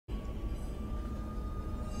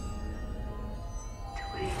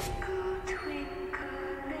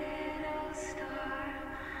twinkle, little star,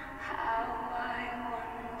 how I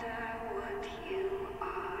wonder what you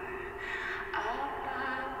are. Up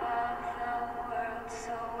above the world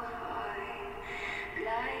so high,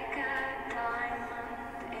 like a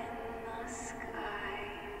diamond in the sky.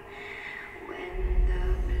 When the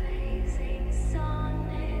blazing sun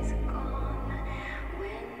is gone,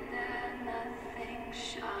 when the nothing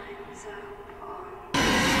shines upon,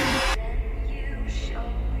 then you show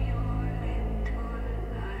your little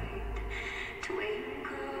light.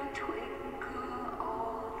 Twinkle, twinkle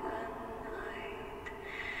all the night.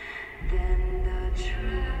 Then the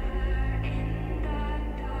traveler in the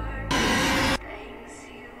dark thanks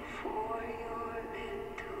you for your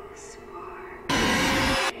little spark.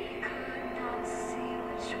 He could not see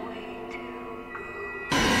which way to go.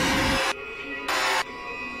 If you did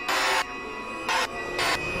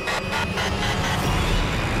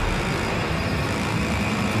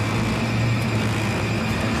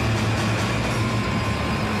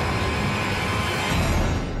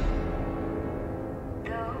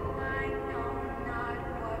though I know not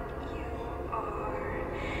what you are,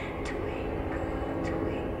 twinkle,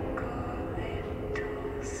 twinkle,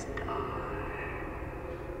 little star.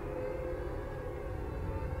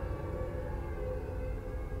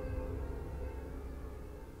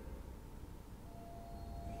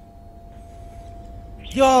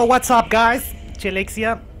 Yo, what's up, guys? Chillex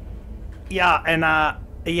here. Yeah, and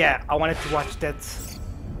yeah, I wanted to watch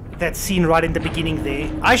that scene right in the beginning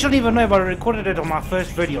there. I don't even know if I recorded it on my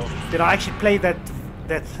first video. Did I actually play that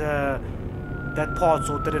part,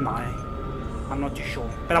 or didn't I? I'm not too sure,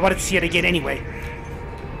 but I wanted to see it again anyway.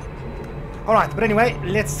 All right, but anyway,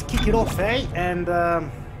 let's kick it off, eh? And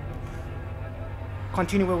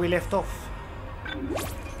continue where we left off.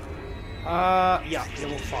 Yeah,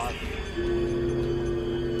 level 5.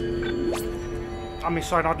 I mean,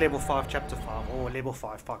 sorry, not level 5, chapter 5, or level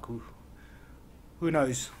 5, fuck, who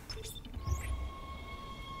knows?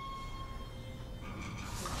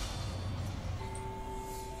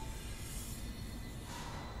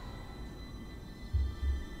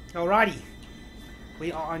 Alrighty,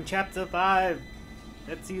 we are on chapter 5.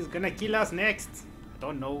 Let's see who's gonna kill us next. I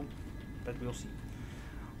don't know, but we'll see.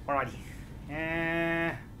 Alrighty,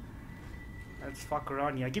 let's fuck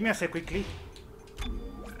around here. Give me a sec quickly.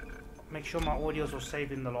 Make sure my audios were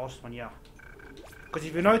saved in the last one, yeah. Because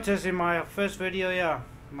if you notice in my first video, yeah,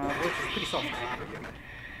 my voice is pretty soft.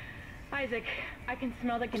 Isaac, I can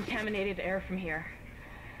smell the contaminated air from here.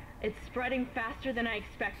 It's spreading faster than I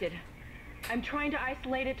expected. I'm trying to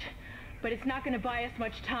isolate it, but it's not going to buy us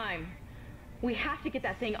much time. We have to get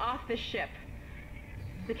that thing off this ship.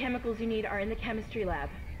 The chemicals you need are in the chemistry lab.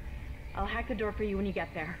 I'll hack the door for you when you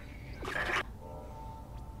get there.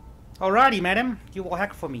 Alrighty, madam. You will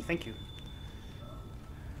hack for me. Thank you.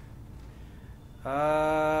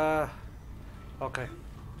 Okay.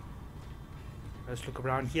 Let's look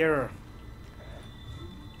around here.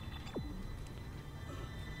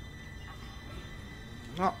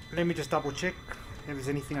 Oh, let me just double check if there's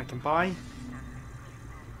anything I can buy.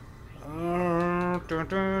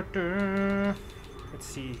 Let's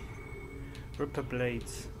see. Ripper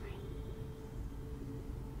blades.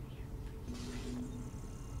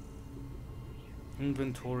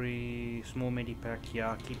 Inventory, small medipack,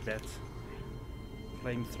 yeah, keep that.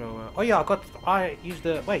 Flamethrower. Oh yeah, I used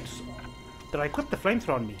the, wait, did I equip the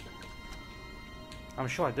flamethrower on me? I'm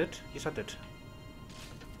sure I did. Yes, I did.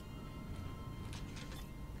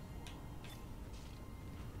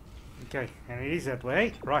 Okay, and it is that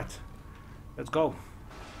way. Right, let's go.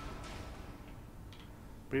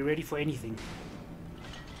 Be ready for anything.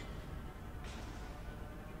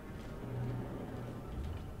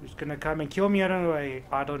 Who's gonna come and kill me? I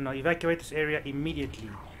don't know. Evacuate this area immediately.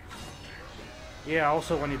 Yeah, I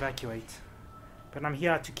also want to evacuate. But I'm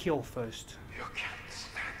here to kill first. You can't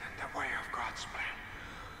stand in the way of God's plan.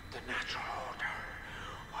 The natural order.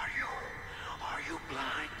 Are you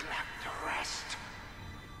blind like the rest?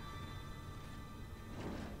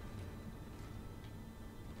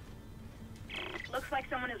 Looks like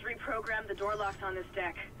someone has reprogrammed the door locks on this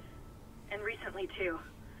deck. And recently, too.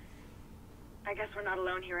 I guess we're not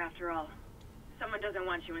alone here after all. Someone doesn't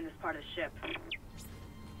want you in this part of the ship.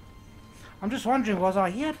 I'm just wondering, was I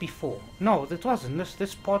here before? No, it wasn't.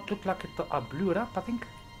 This part looked like I blew it up, I think.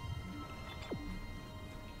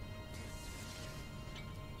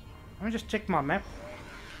 Let me just check my map.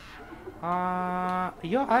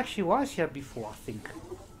 Yeah, I actually was here before, I think.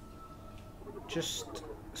 Just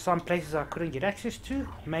some places I couldn't get access to,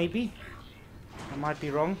 maybe. I might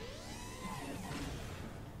be wrong.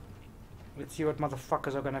 Let's see what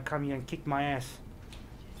motherfuckers are gonna come here and kick my ass.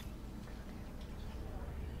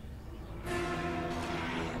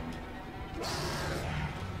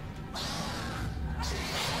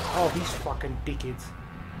 Oh, these fucking dickheads.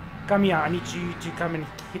 Come here, I need you to come and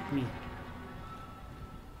hit me.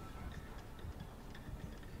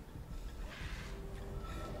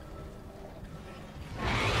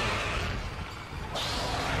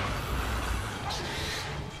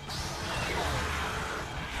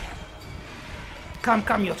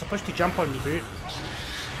 Come, you're supposed to jump on me, dude.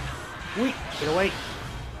 Wait, get away.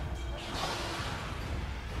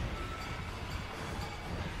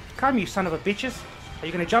 Come, you son of a bitches. Are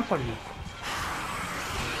you gonna jump on me?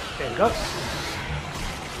 There you go.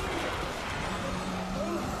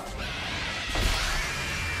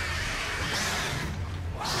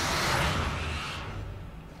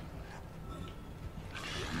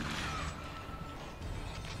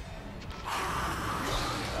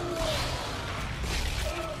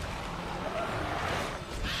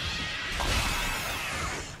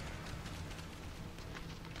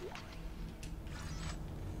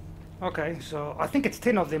 Okay, so I think it's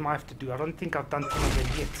 10 of them I have to do. I don't think I've done 10 of them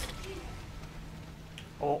yet.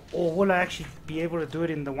 Or will I actually be able to do it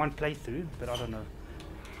in the one playthrough? But I don't know.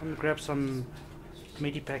 I'm gonna grab some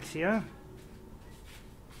medipacks here.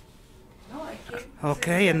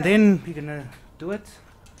 Okay, and then we're gonna do it.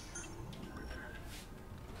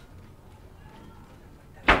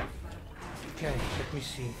 Okay, let me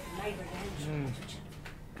see.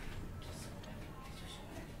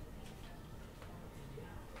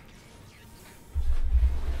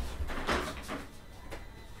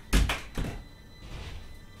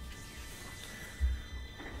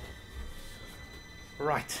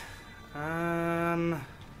 Right.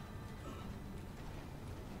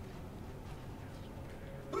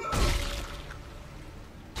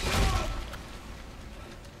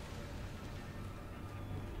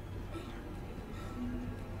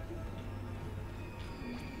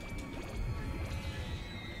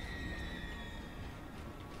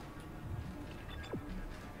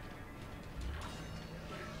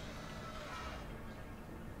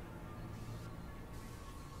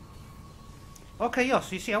 Okay, yeah,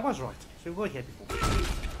 so you see, I was right. So we were here before.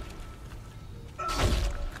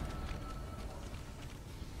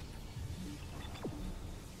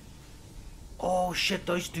 Oh shit,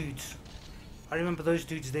 those dudes. I remember those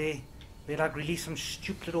dudes there. They like release some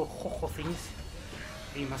stupid little ho things.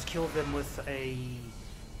 You must kill them with a...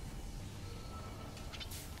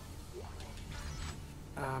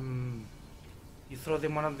 You throw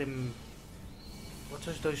them one of them...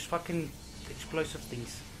 What's those fucking explosive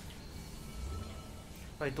things?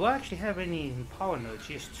 Wait, do I actually have any power nodes?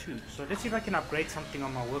 Yes, 2. So let's see if I can upgrade something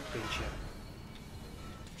on my workbench here.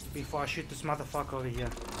 Before I shoot this motherfucker over here.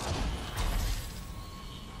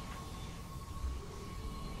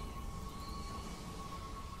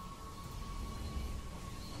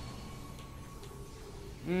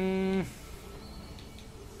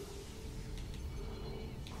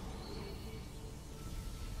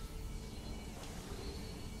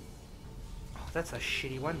 Oh, that's a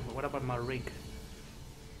shitty one. But what about my rig?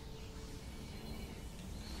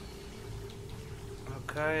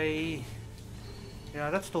 Okay. Yeah,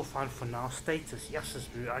 that's still fine for now. Status. Yes,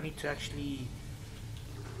 I need to actually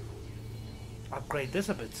upgrade this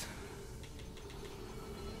a bit.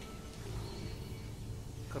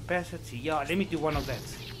 Capacity. Yeah, let me do one of that.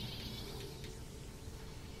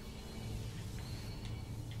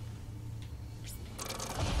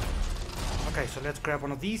 Okay, so let's grab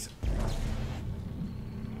one of these.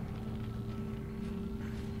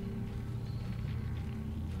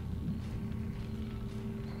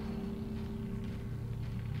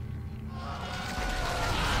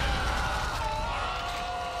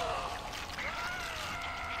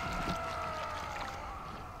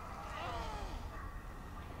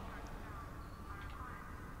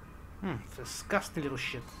 Disgusting little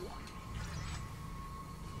shit.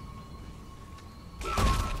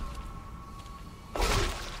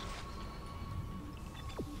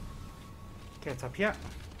 Okay, it's up here.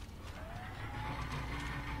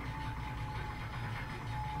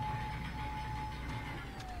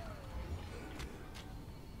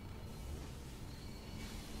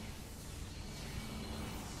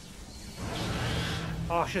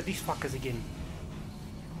 Oh shit, these fuckers again.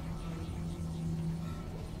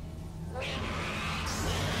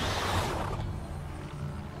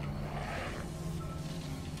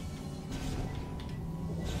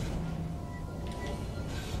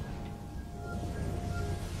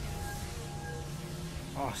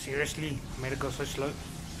 Oh, seriously? I made it go so slow.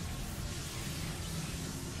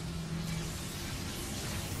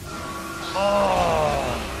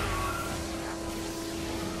 Oh!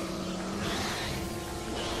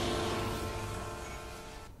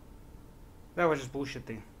 That was just bullshit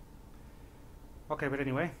thing. Okay, but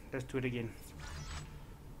anyway, let's do it again.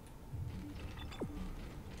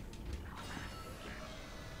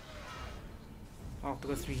 I'll have to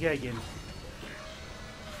go through here again.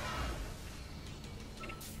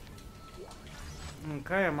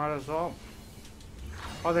 Okay, I might as well.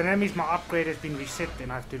 Oh, then that means my upgrade has been reset,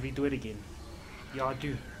 then I have to redo it again. Yeah, I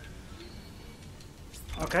do.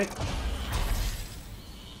 Okay.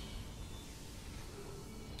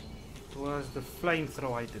 It was the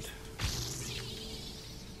flamethrower I did.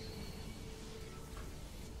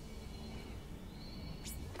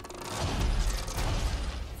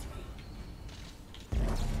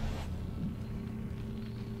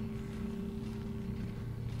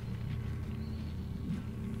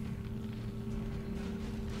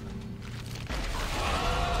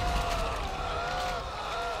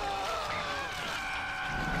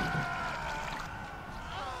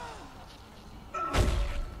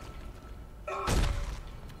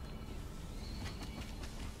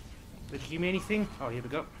 Did it give me anything? Oh, here we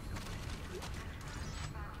go.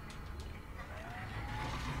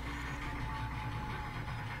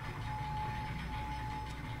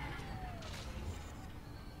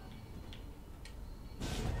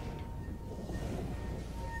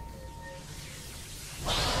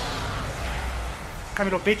 Come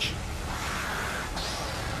here, little bitch.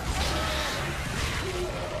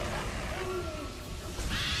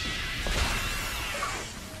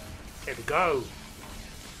 There we go.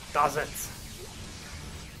 Does it.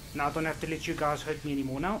 Now I don't have to let you guys hurt me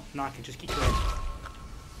anymore now. Now I can just keep going.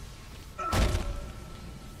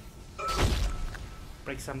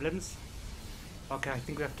 Break some limbs. Okay, I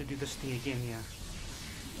think we have to do this thing again here.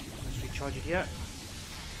 Let's recharge it here.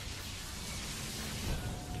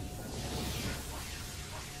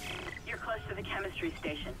 You're close to the chemistry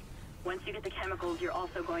station. Once you get the chemicals, you're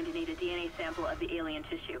also going to need a DNA sample of the alien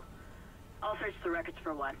tissue. I'll search the records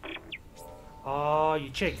for one. Oh,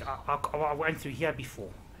 you check. I went through here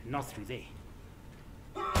before, not through there.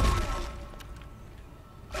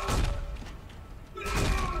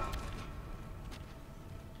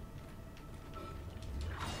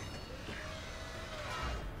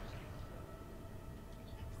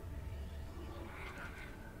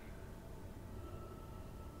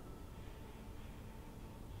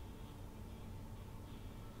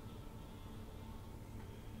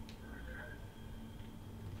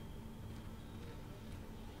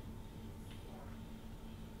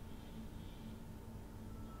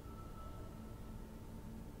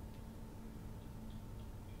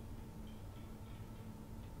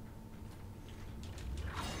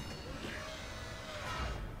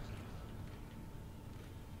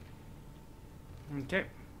 Okay,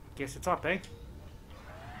 guess it's up, eh?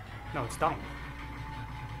 No, it's down.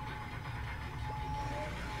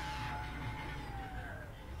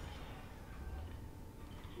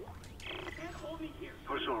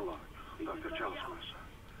 For so long, Dr. Charles Mercer,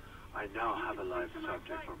 I now have a live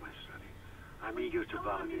subject for my study. I'm eager to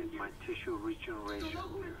validate my tissue regeneration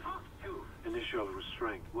theory. Initial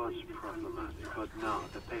restraint was problematic, but now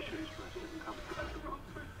the patient's resting comfortable.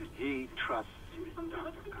 He trusts me,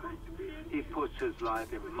 Dr. Kine. He puts his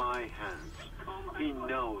life in my hands. He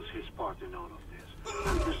knows his part in all of this.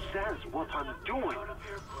 Understands what I'm doing.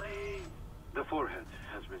 The forehead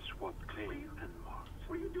has been swabbed clean and marked.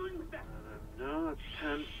 What are you doing with that? And I'm now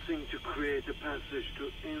attempting to create a passage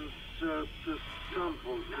to insert the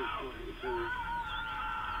sample into...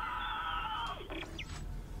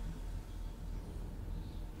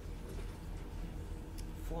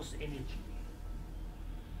 Force energy.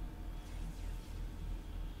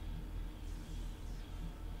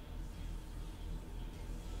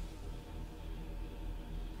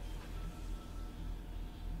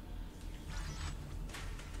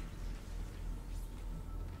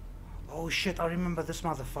 Oh shit, I remember this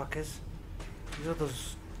motherfuckers. These are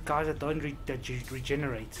those guys that don't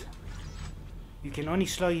regenerate. You can only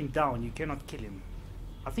slow him down, you cannot kill him.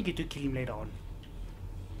 I think you do kill him later on,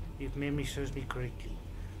 if memory serves me correctly.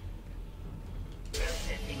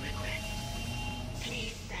 Processing request.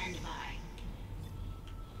 Please stand by.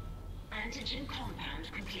 Antigen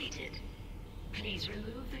compound completed. Please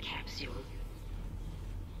remove the capsule.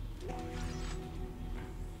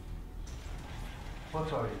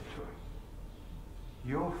 What are you doing?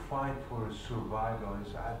 Your fight for survival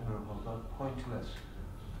is admirable, but pointless.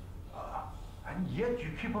 And yet you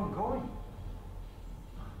keep on going.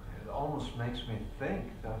 It almost makes me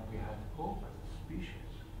think that we had hope as a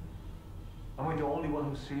species. Am I the only one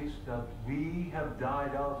who sees that we have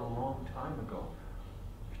died out a long time ago?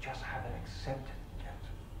 We just haven't accepted it yet.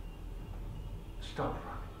 Stop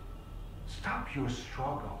running. Stop your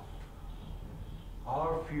struggle.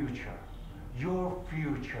 Our future, your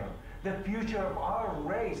future, the future of our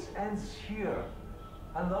race ends here.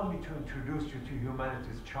 Allow me to introduce you to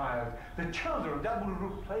humanity's child, the children that will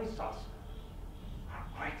replace us.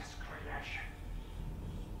 greatest creation.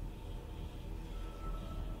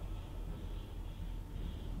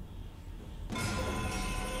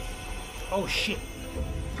 Oh shit.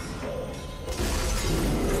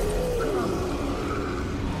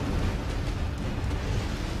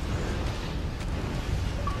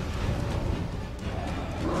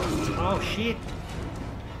 Oh shit.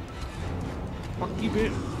 Fuck you,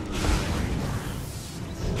 bitch.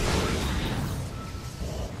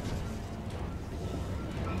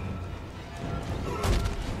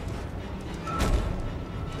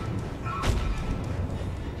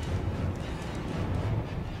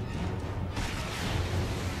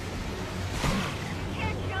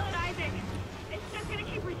 Can't kill it, Isaac. It's just gonna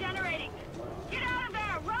keep regenerating. Get out of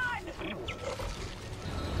there! Run!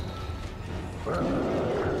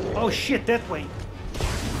 Oh shit, that way.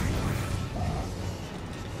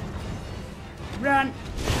 Run!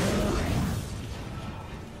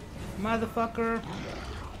 Motherfucker.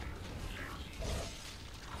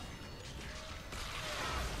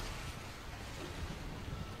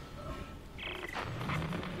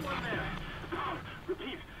 Anyone there?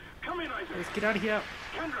 Repeat. Come in, Isaac. Let's get out of here.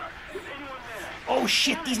 Kendra, is anyone there? Oh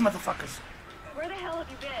shit, these motherfuckers. Where the hell have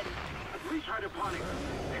you been? Please try to panic.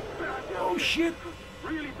 It's bad down Oh here. shit.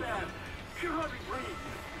 Really bad. Can hardly breathe.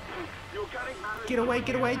 You're getting matters Get away,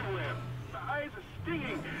 get away. everywhere. My eyes are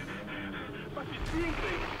stinging. Must be seeing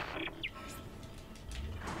things.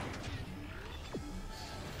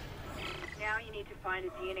 Now you need to find a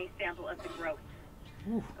DNA sample of the growth.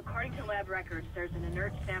 Ooh. According to lab records, there's an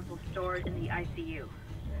inert sample stored in the ICU.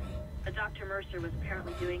 A Dr. Mercer was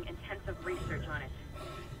apparently doing intensive research on it.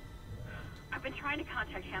 I've been trying to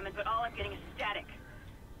contact Hammond, but all I'm getting is static.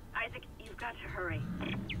 Isaac, you've got to hurry.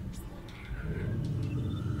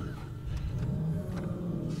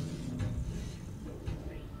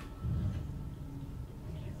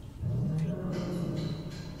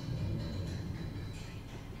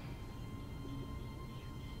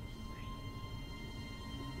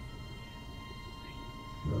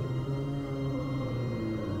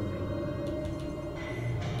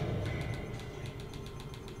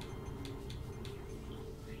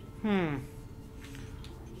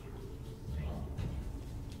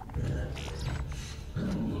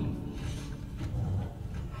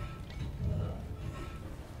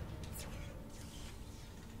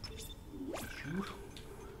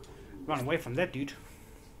 Run away from that dude.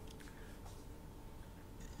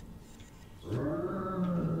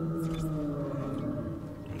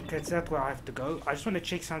 Okay, it's that where I have to go. I just want to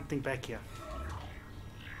check something back here.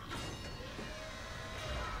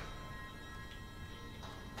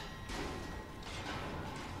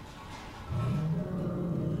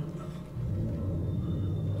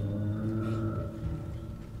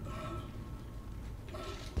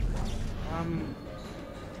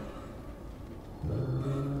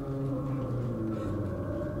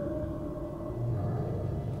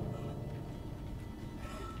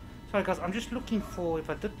 Sorry guys, I'm just looking for if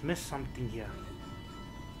I did miss something here.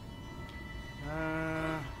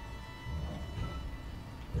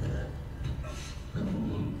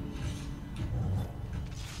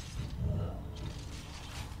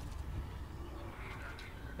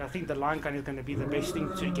 I think the line gun is going to be the best thing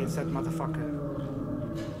to against that motherfucker.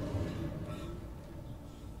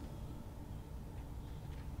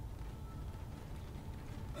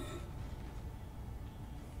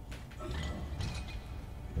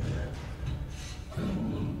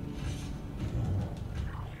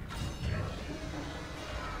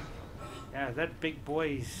 Yeah, that big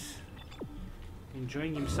boy's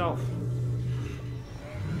enjoying himself.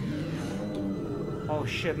 Oh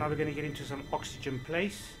shit, now we're gonna get into some oxygen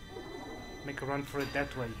place. Make a run for it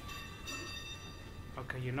that way.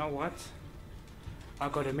 Okay, you know what? I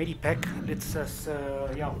got a medipack. Let's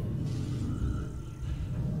yeah.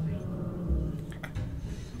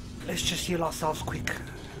 Let's just heal ourselves quick.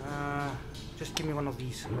 Just give me one of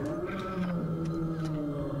these.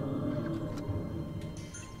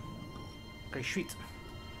 Okay, sweet.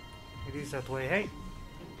 It is that way, hey?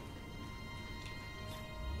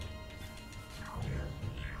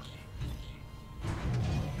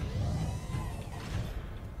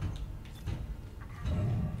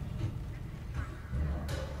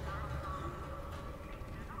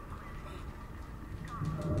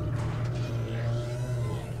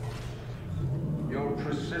 Your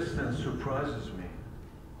persistence surprises me.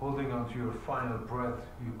 Holding on to your final breath,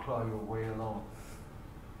 you claw your way along.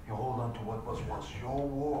 You hold on to what was once your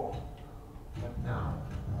world, but now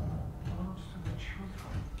belongs to the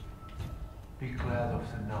children. Be glad of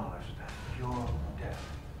the knowledge that your death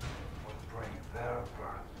would bring their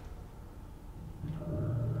birth.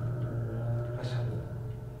 Listen.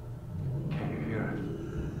 Can you hear it?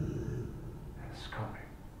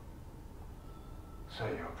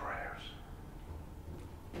 Say your prayers.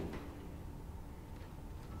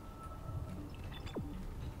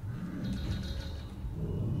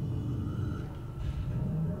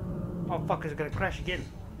 Oh fuck, it's gonna crash again.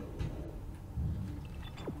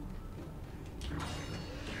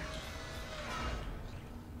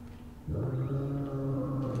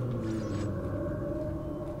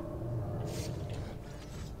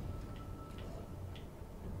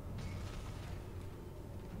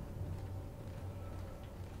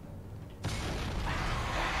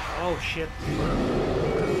 Oh shit.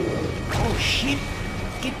 Oh shit!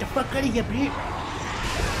 Get the fuck out of here, bitch!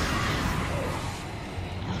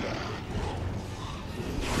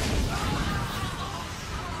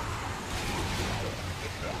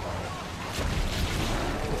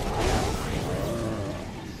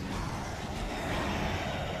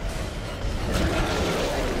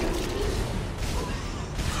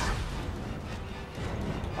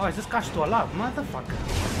 Oh, is this guy still alive? Motherfucker.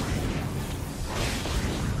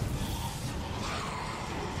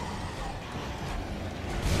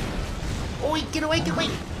 Oh, get away, get away!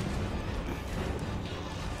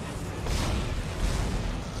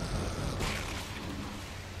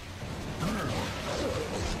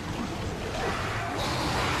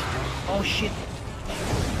 Oh shit.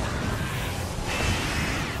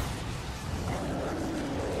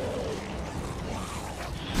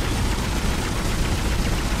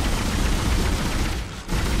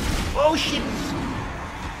 Oh shit!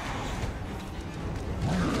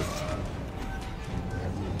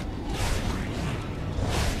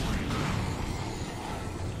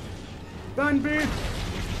 Run, bird!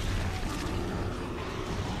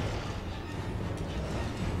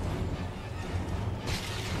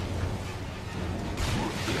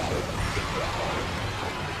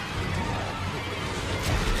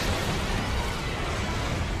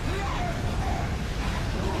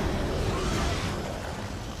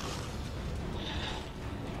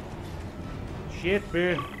 Shit,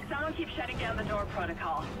 bird. Someone keeps shutting down the door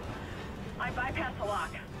protocol. I bypassed the lock.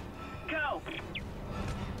 Go!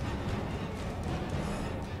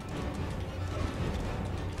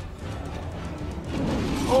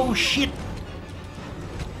 Oh shit!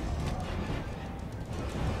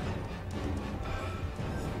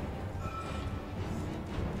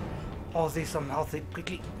 Oh, there's some health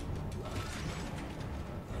quickly.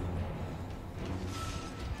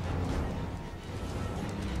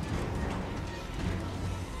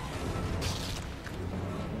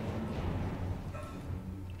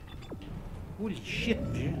 Holy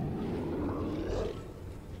shit, dude.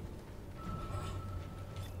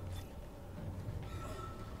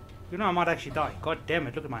 You know I might actually die. God damn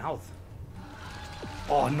it, look at my health.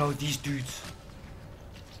 Oh no, these dudes.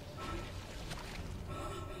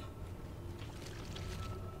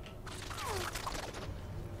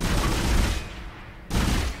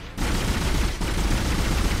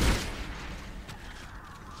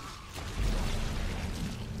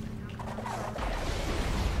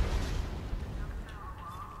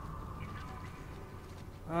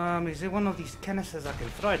 Is there one of these canisters I can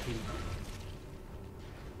throw at him?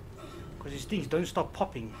 Because these things don't stop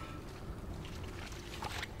popping.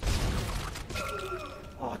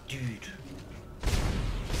 Oh, dude.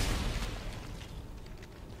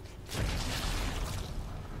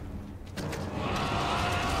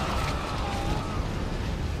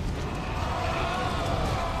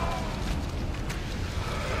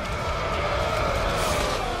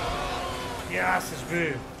 Yes, it's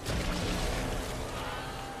true.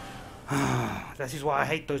 This is why I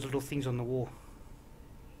hate those little things on the wall.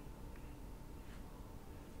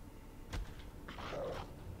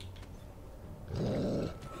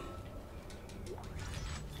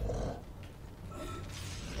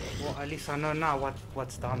 Well, at least I know now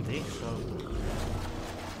what's down there, so...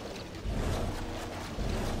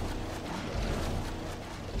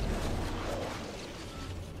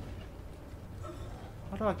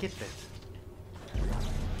 How do I get that?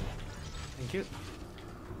 Thank you.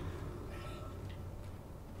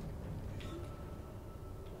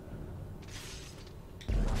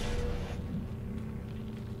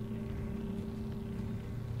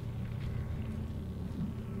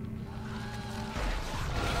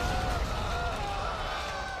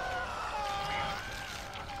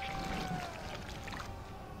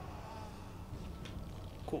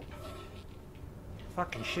 Cool.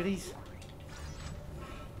 Fucking shitties.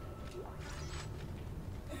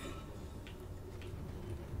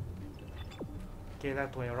 Okay,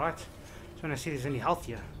 that way, alright. Just want to see if there's any health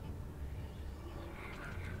here.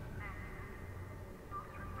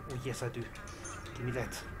 Oh, yes, I do. Give me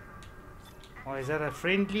that. Oh, is that a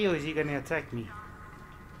friendly or is he gonna attack me?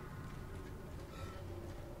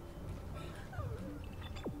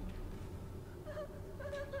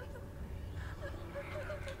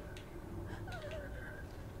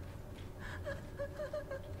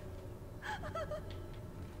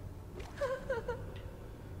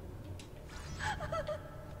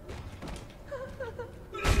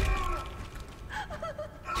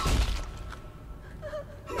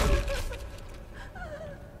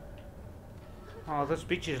 this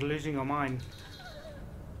bitch is losing her mind.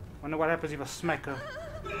 Wonder what happens if I smack her.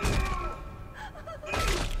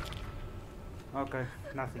 Okay,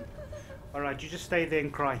 nothing. Alright, you just stay there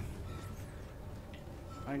and cry.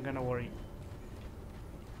 I ain't gonna worry.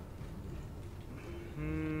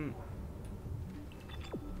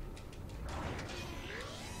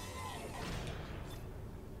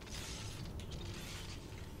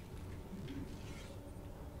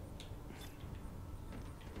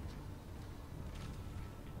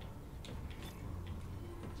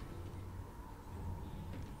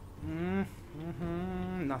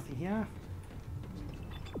 Nothing here.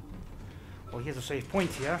 Oh, here's a save point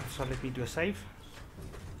here, so let me do a save.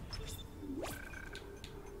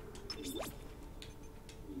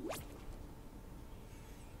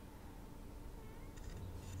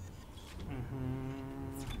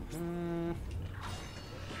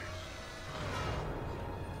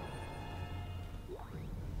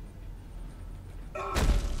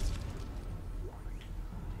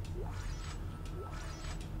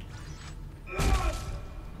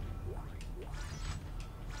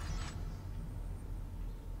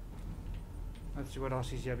 Let's see what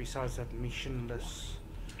else is here besides that mission list.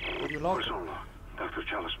 What do you log? Person log, Dr.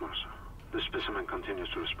 Chalice Mercer. The specimen continues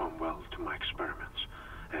to respond well to my experiments.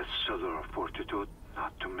 Its cellular fortitude,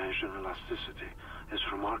 not to mention elasticity, is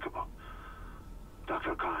remarkable.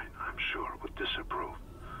 Dr. Kine, I'm sure, would disapprove.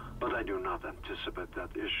 But I do not anticipate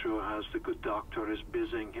that issue, as the good doctor is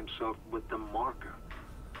busying himself with the marker.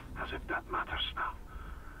 As if that matters now.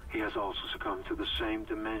 He has also succumbed to the same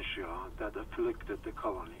dementia that afflicted the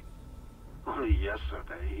colony. Only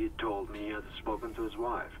yesterday he told me he had spoken to his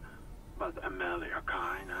wife, but Amelia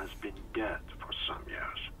Kine has been dead for some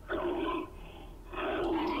years.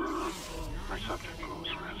 My subject grows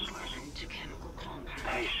restless.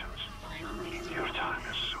 Patience. Your time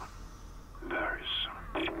is soon. Very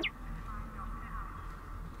soon.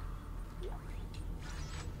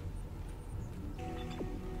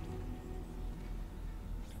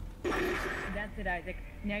 That's it, Isaac.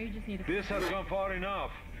 Now you just need to... This has gone far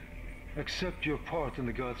enough. Accept your part in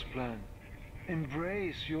the God's plan.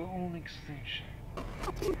 Embrace your own extinction.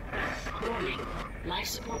 Warning. Life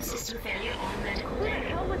support system failure on medical What the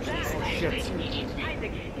hell was that? Evacuate immediately.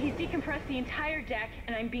 Isaac, he's decompressed the entire deck,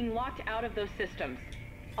 and I'm being locked out of those systems.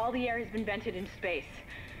 All the air has been vented into space.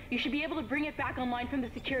 You should be able to bring it back online from the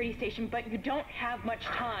security station, but you don't have much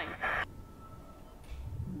time.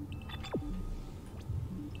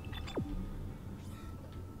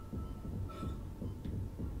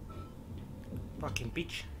 Fucking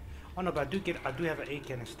bitch. Oh no, but I do have an air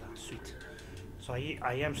canister. Sweet. So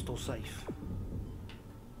I am still safe.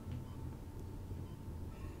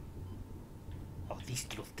 Oh, these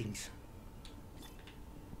little things.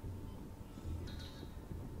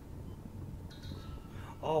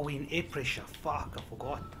 Oh, we're in air pressure. Fuck, I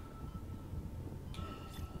forgot.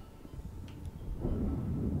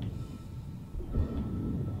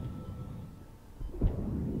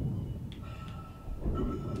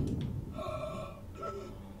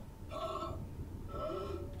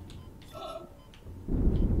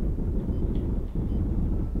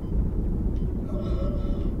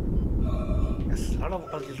 There's a lot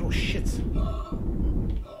of all these little shits.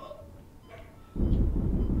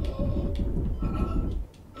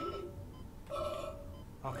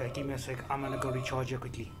 Okay, give me a sec. I'm gonna go recharge here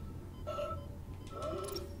quickly.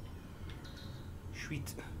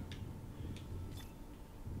 Sweet.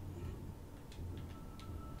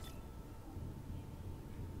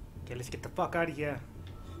 Okay, let's get the fuck out of here.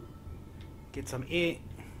 Get some air.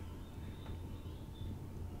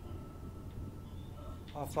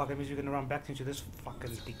 Oh fuck, that means we're gonna run back into this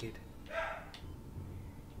fucking dickhead.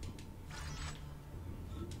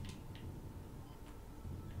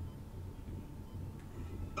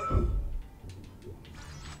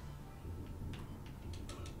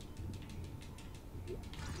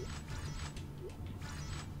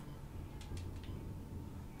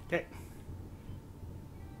 Okay.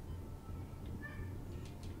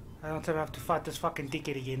 I don't have to fight this fucking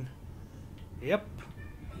dickhead again. Yep.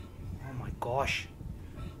 Oh my gosh.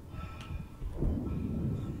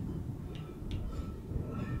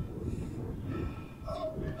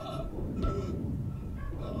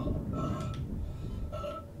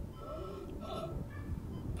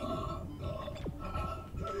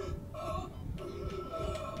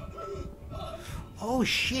 Oh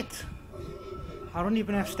shit! I don't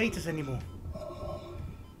even have status anymore.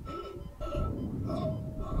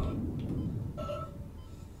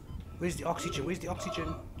 Where's the oxygen? Where's the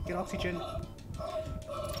oxygen? Get oxygen.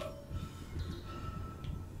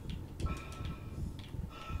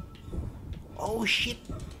 Oh shit!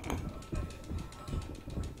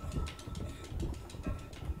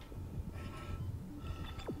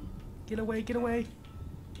 Get away, get away.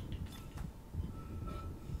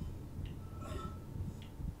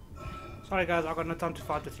 Sorry guys, I got no time to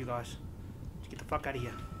fight with you guys. Let's get the fuck out of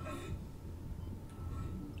here.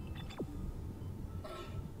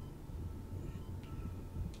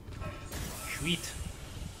 Sweet.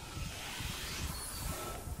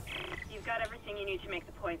 You've got everything you need to make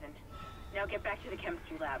the poison. Now get back to the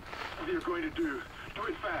chemistry lab. What are you going to do? Do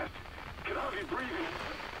it fast. Can hardly breathe.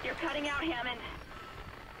 You're cutting out, Hammond.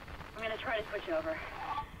 I'm gonna try to switch over.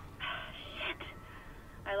 Shit.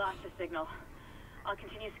 I lost the signal. I'll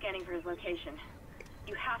continue scanning for his location.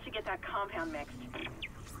 You have to get that compound mixed.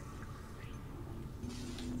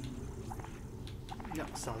 Yeah,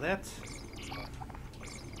 saw that.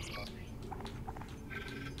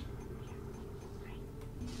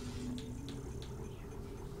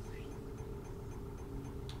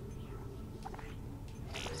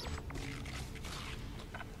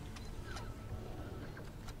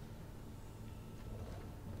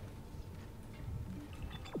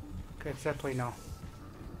 Okay, it's that way now.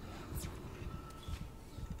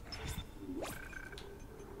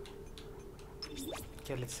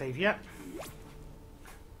 Okay, let's save, yeah.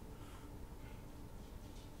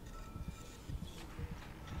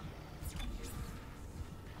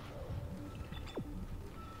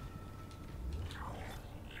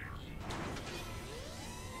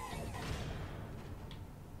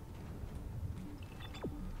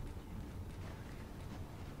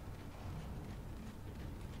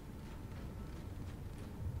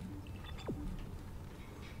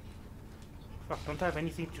 Fuck, don't I have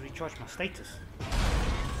anything to recharge my status?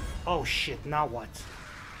 Oh shit, now what?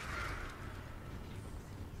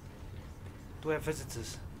 Do I have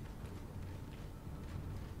visitors?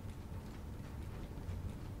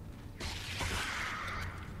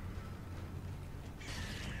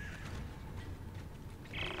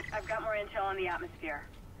 I've got more intel on the atmosphere.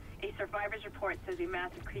 A survivor's report says a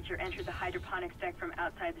massive creature entered the hydroponics deck from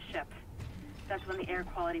outside the ship. That's when the air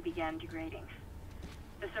quality began degrading.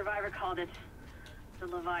 The survivor called it the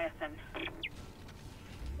Leviathan.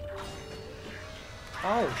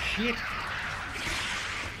 Oh shit!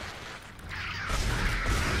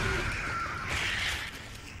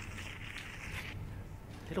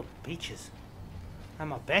 Little bitches.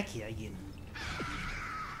 I'm back here again.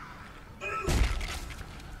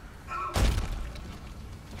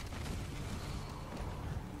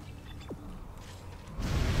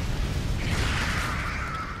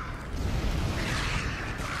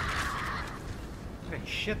 Okay,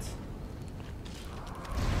 shit.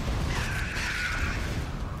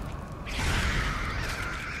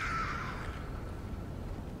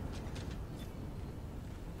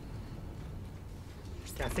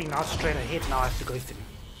 I think now straight ahead now I have to go through.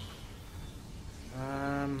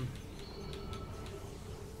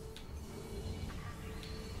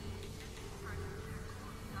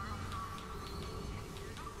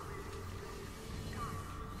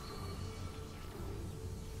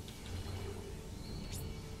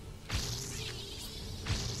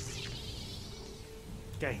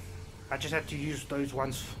 Okay, I just had to use those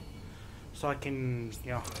ones so I can,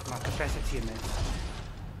 you know, my capacity in there.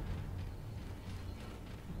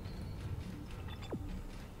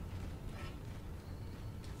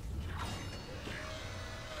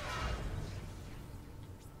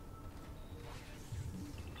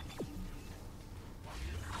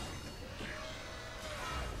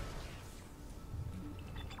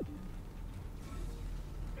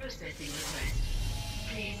 Processing request.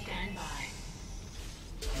 Please stand by.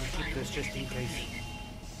 I'll keep this just in case.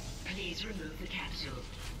 Please remove the capsule.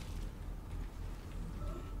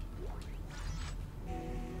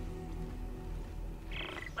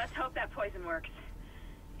 Let's hope that poison works.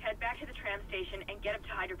 Head back to the tram station and get up to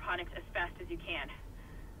hydroponics as fast as you can.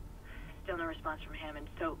 Still no response from Hammond,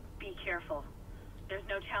 so be careful. There's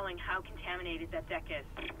no telling how contaminated that deck is.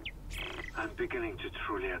 I'm beginning to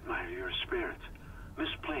truly admire your spirit,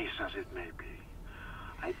 misplaced as it may be.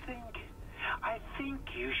 I think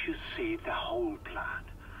you should see the whole plan.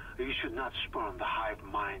 You should not spurn the hive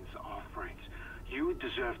mind's offerings. You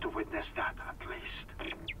deserve to witness that at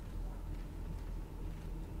least.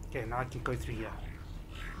 Okay, now I can go through here.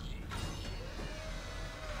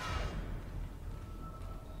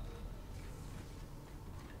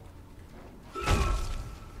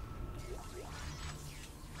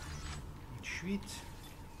 Sweet.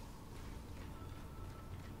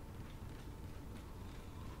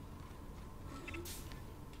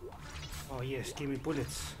 Oh yes, give me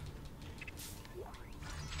bullets.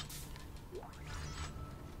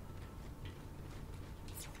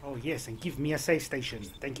 Oh yes, and give me a safe station.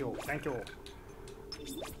 Thank you, thank you.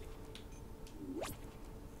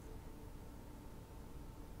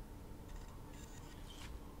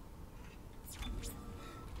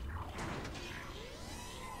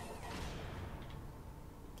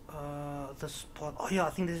 this part. Oh yeah, I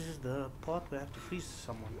think this is the part where I have to freeze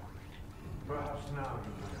someone. Perhaps now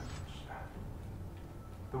you will understand.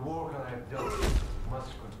 The work I have done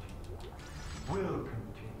must continue. Will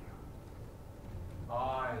continue.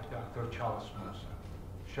 I, Dr. Charles Mercer,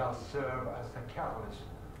 shall serve as the catalyst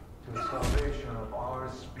to the salvation of our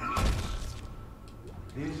species.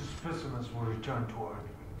 These specimens will return to Earth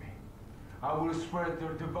with me. I will spread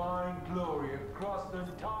their divine glory across the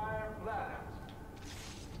entire planet.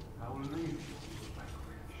 I will leave you with my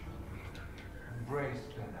creation. Embrace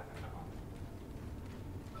the inevitable.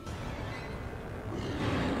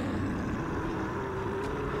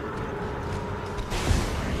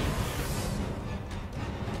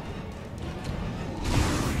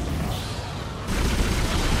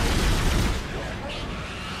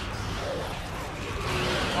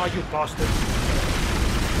 Oh, you bastard.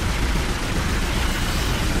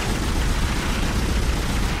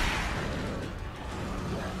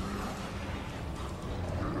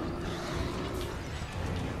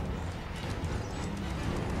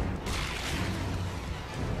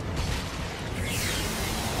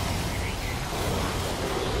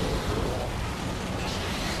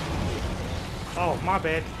 Oh, my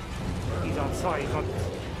bad. He's outside, he's not...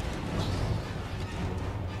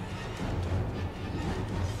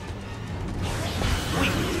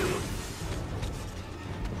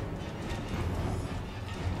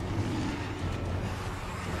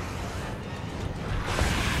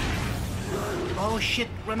 Oh shit,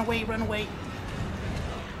 run away, run away.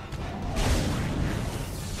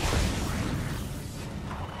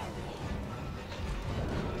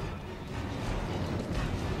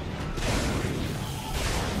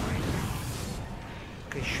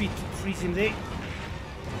 Okay, shit, freeze him there.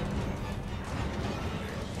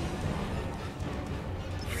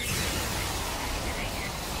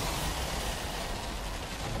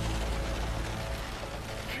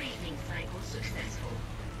 Freezing cycle successful.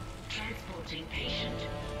 Transporting patient.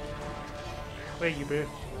 Where are you, bro?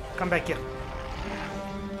 Come back here.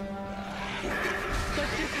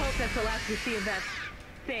 Let's just hope that's the last we see of that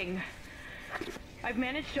thing. I've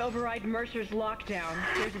managed to override Mercer's lockdown.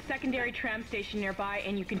 There's a secondary tram station nearby,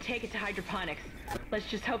 and you can take it to hydroponics. Let's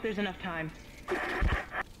just hope there's enough time.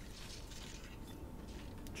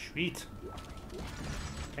 Sweet.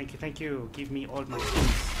 Thank you, thank you. Give me all my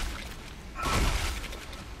things.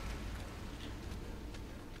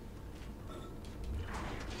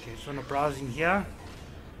 Okay, so no browsing here.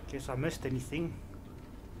 In case I missed anything.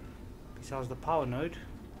 Besides the power node.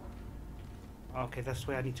 Okay, that's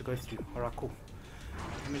where I need to go through. Alright, cool.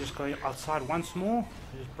 Let me just go outside once more.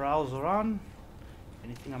 Just browse around.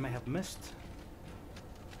 Anything I may have missed.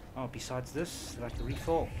 Oh, besides this, like a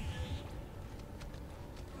refill.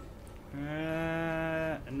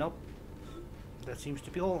 Nope. That seems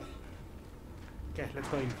to be all. Okay, let's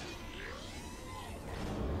go in.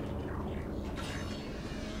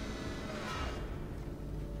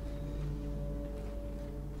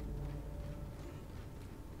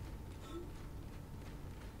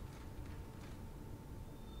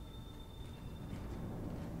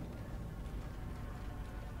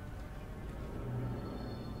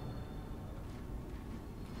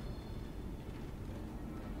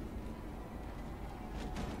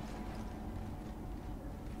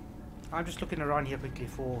 I'm just looking around here quickly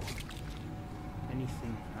for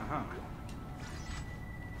anything. Aha.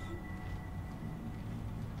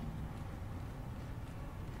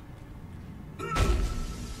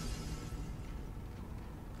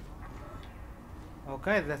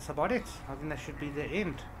 Okay, that's about it. I think that should be the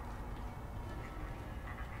end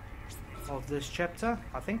of this chapter,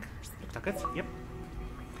 I think. Looks like it, yep.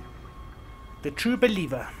 The True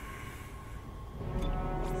Believer.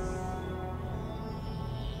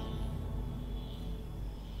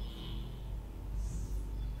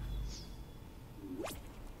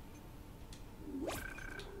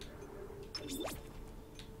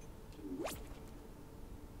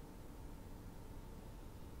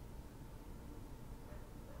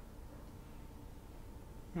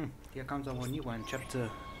 Here comes our new one, chapter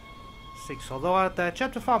 6. Although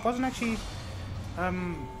chapter 5 wasn't actually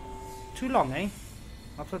too long, eh?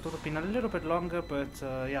 I thought it would have been a little bit longer, but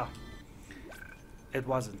yeah, it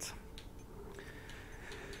wasn't.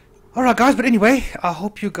 Alright guys, but anyway, I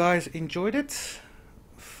hope you guys enjoyed it.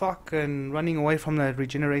 Fucking running away from the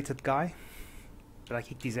regenerated guy. But I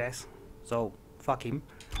kicked his ass, so fuck him.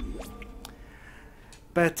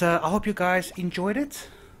 But I hope you guys enjoyed it.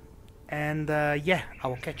 And yeah, I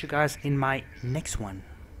will catch you guys in my next one.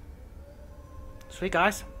 Sweet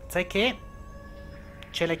guys, take care.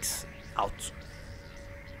 Chillex out.